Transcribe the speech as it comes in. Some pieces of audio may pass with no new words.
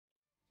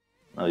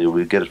Oh, you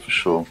will get it for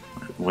sure.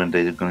 When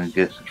they're gonna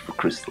get it for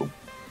Crystal.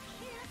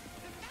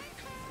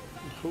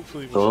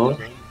 Hopefully before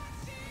then.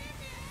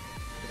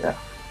 Yeah.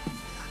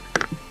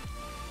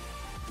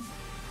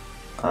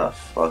 Ah,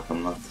 fuck,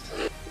 I'm not.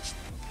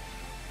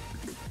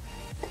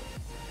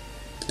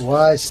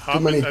 Why is too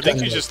many Hopman, I think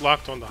you times? just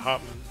locked on the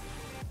Hopman.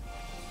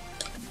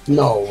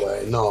 No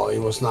way, no, it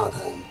was not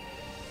him.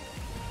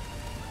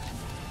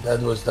 That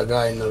was the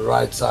guy on the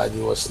right side.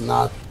 He was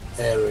not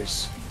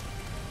Ares.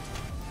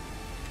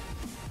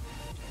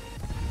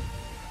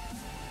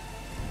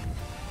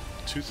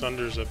 Two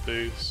Thunders at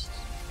base.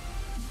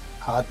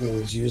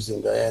 Hotman is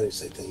using the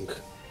Ares, I think.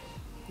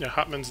 Yeah,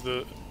 Hopman's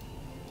the...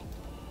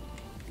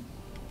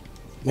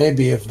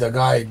 Maybe if the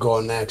guy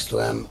go next to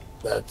him,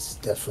 that's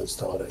different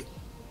story.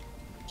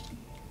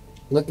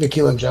 Let me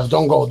kill him, Jeff.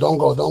 Don't go, don't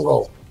go, don't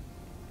go.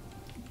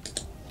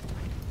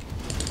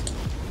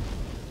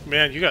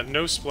 Man, you got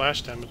no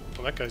splash damage.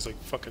 Well, that guy's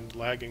like fucking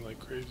lagging like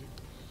crazy.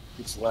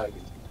 It's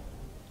lagging.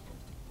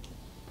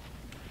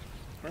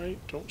 Alright,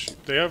 don't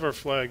shoot. They have our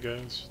flag,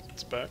 guys.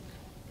 It's back.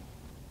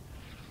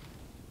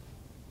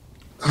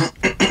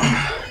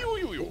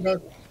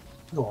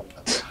 No.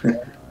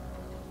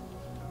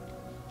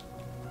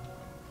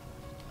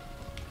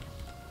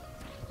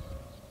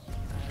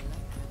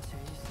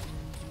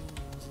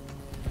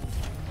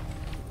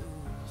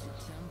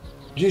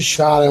 Just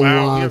shot him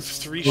Wow, once. we have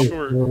 3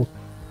 short.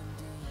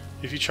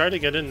 If you try to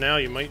get in now,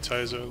 you might,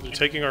 Tyzo. They're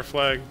taking our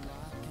flag.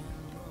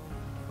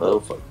 Oh,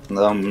 fuck.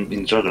 No, I'm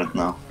in Juggernaut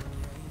now.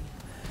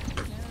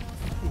 Come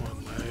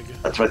on, lag.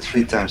 I tried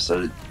 3 times,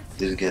 so I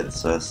didn't get it,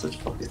 so I said,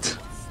 fuck it.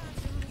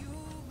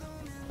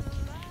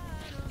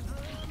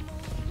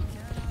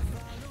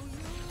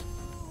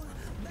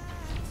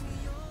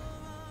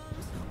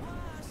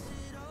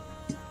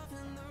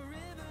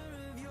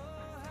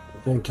 I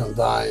think I'm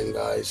dying,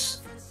 guys.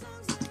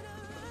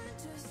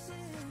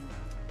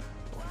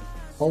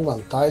 Hold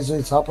on, Tyzo,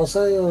 it's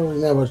opposite or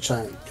never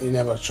try? You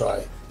never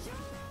try.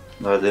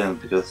 No, I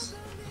didn't, because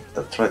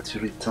I tried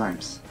 3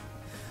 times.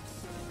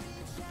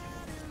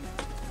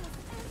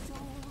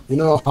 You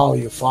know how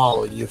you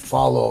follow? You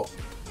follow.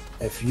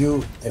 If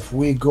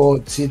we go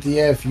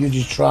CTF, you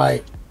just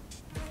try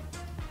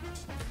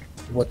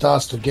with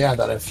us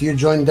together. If you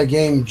join the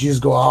game,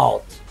 just go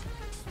out.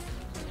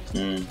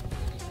 Hmm.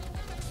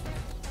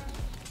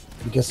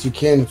 Because you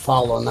can't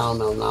follow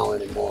now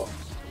anymore.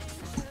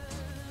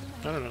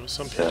 I don't know,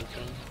 some people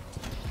can.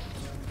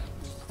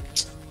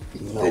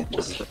 No, They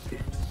just lucky.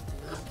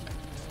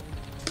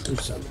 do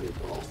some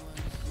people.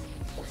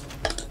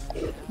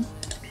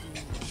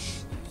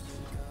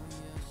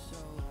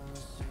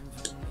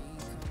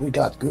 We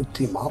got good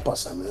team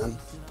opposite, man.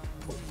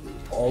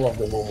 All of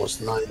them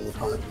almost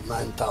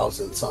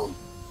 9,000 some.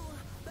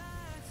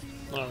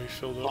 Oh, we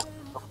filled up.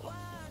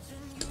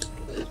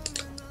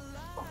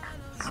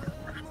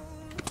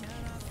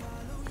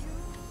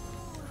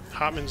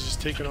 Hopman's just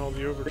taking all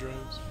the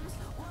overdrives.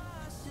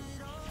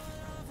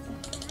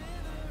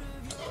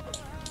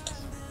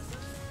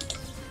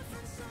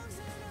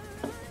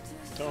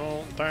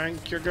 Don't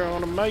think you're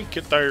gonna make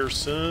it there,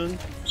 son.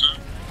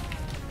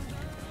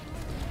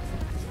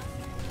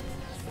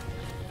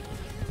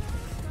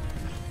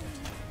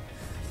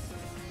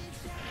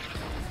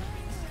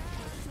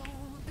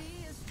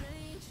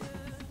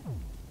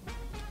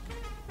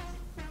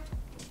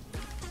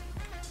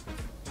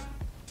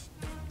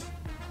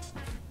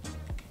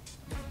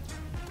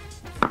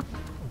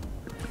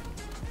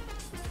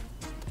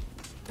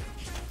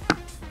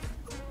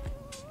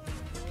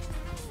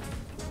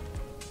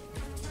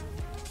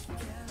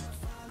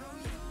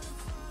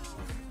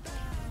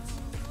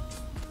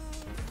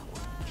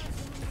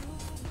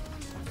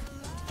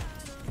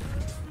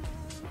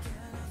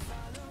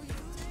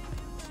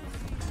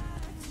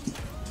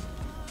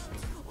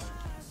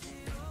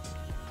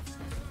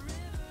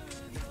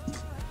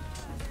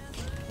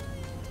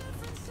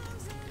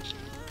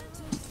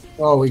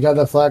 Oh, we got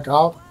the flag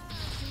out?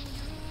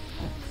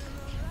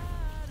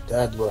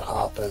 That will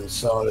happen.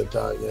 Sorry,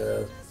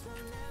 Tiger.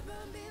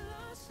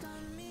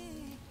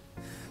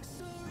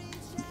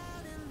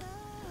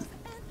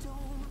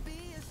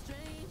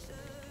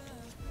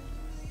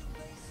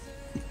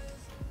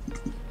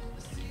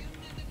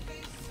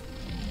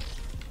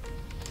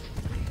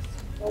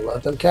 Don't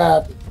let them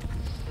cap.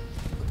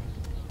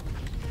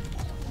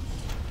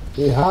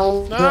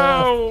 Behind.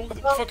 No!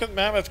 The fucking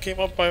mammoth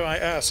came up by my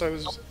ass. I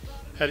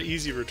had an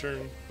easy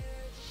return.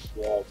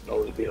 Yeah,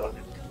 totally be on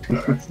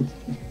it.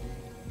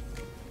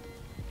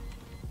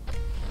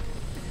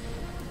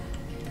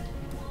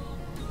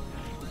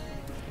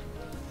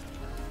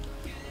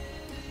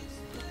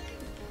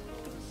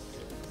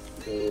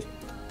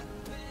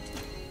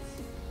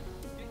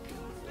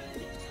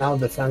 Now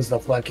defends the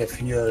flag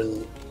if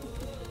you're.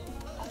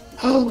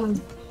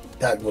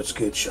 That was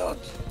good shot.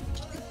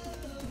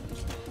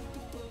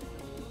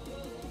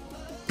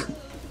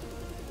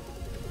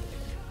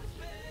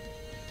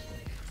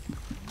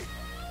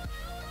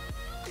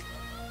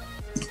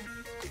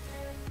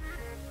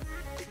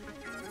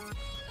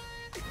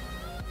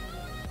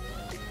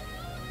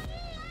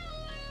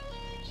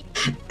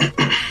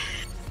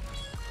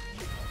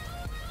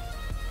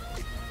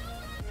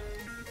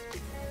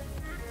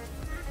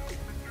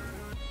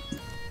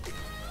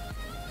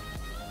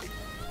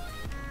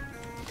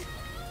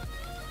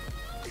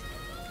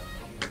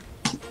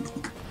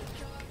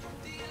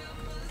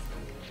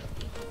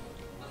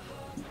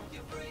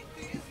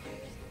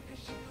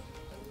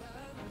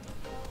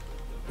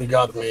 He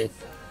got me.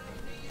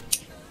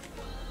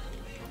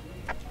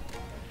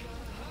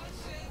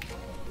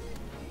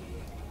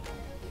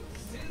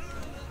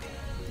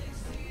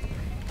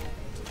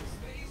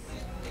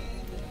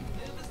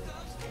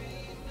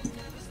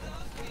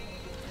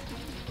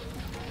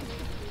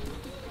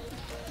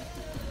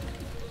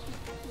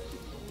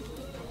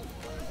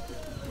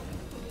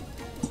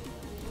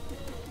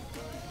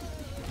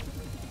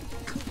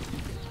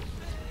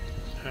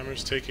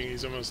 Hammer's taking,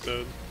 he's almost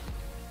dead.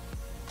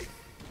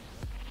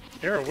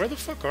 Arrow, where the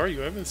fuck are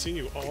you? I haven't seen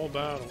you all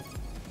battle.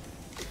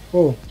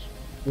 Oh,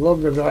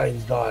 look, the guy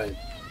is dying.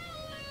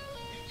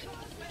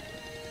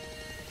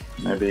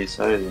 Maybe he's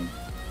hiding.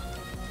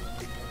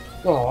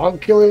 No, I'm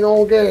killing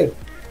all game.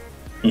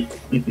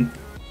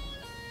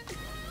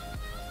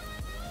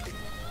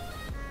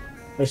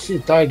 I see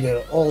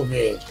Tiger all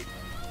game.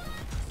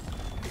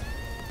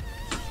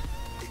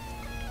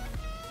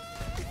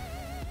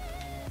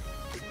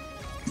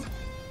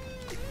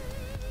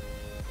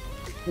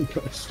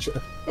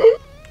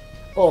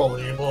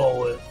 Holy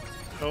moly.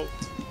 Help.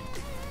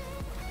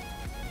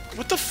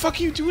 What the fuck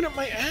are you doing at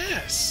my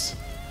ass?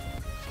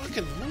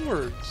 Fucking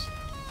lords.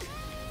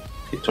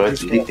 He tried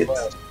to lick it,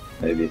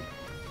 maybe.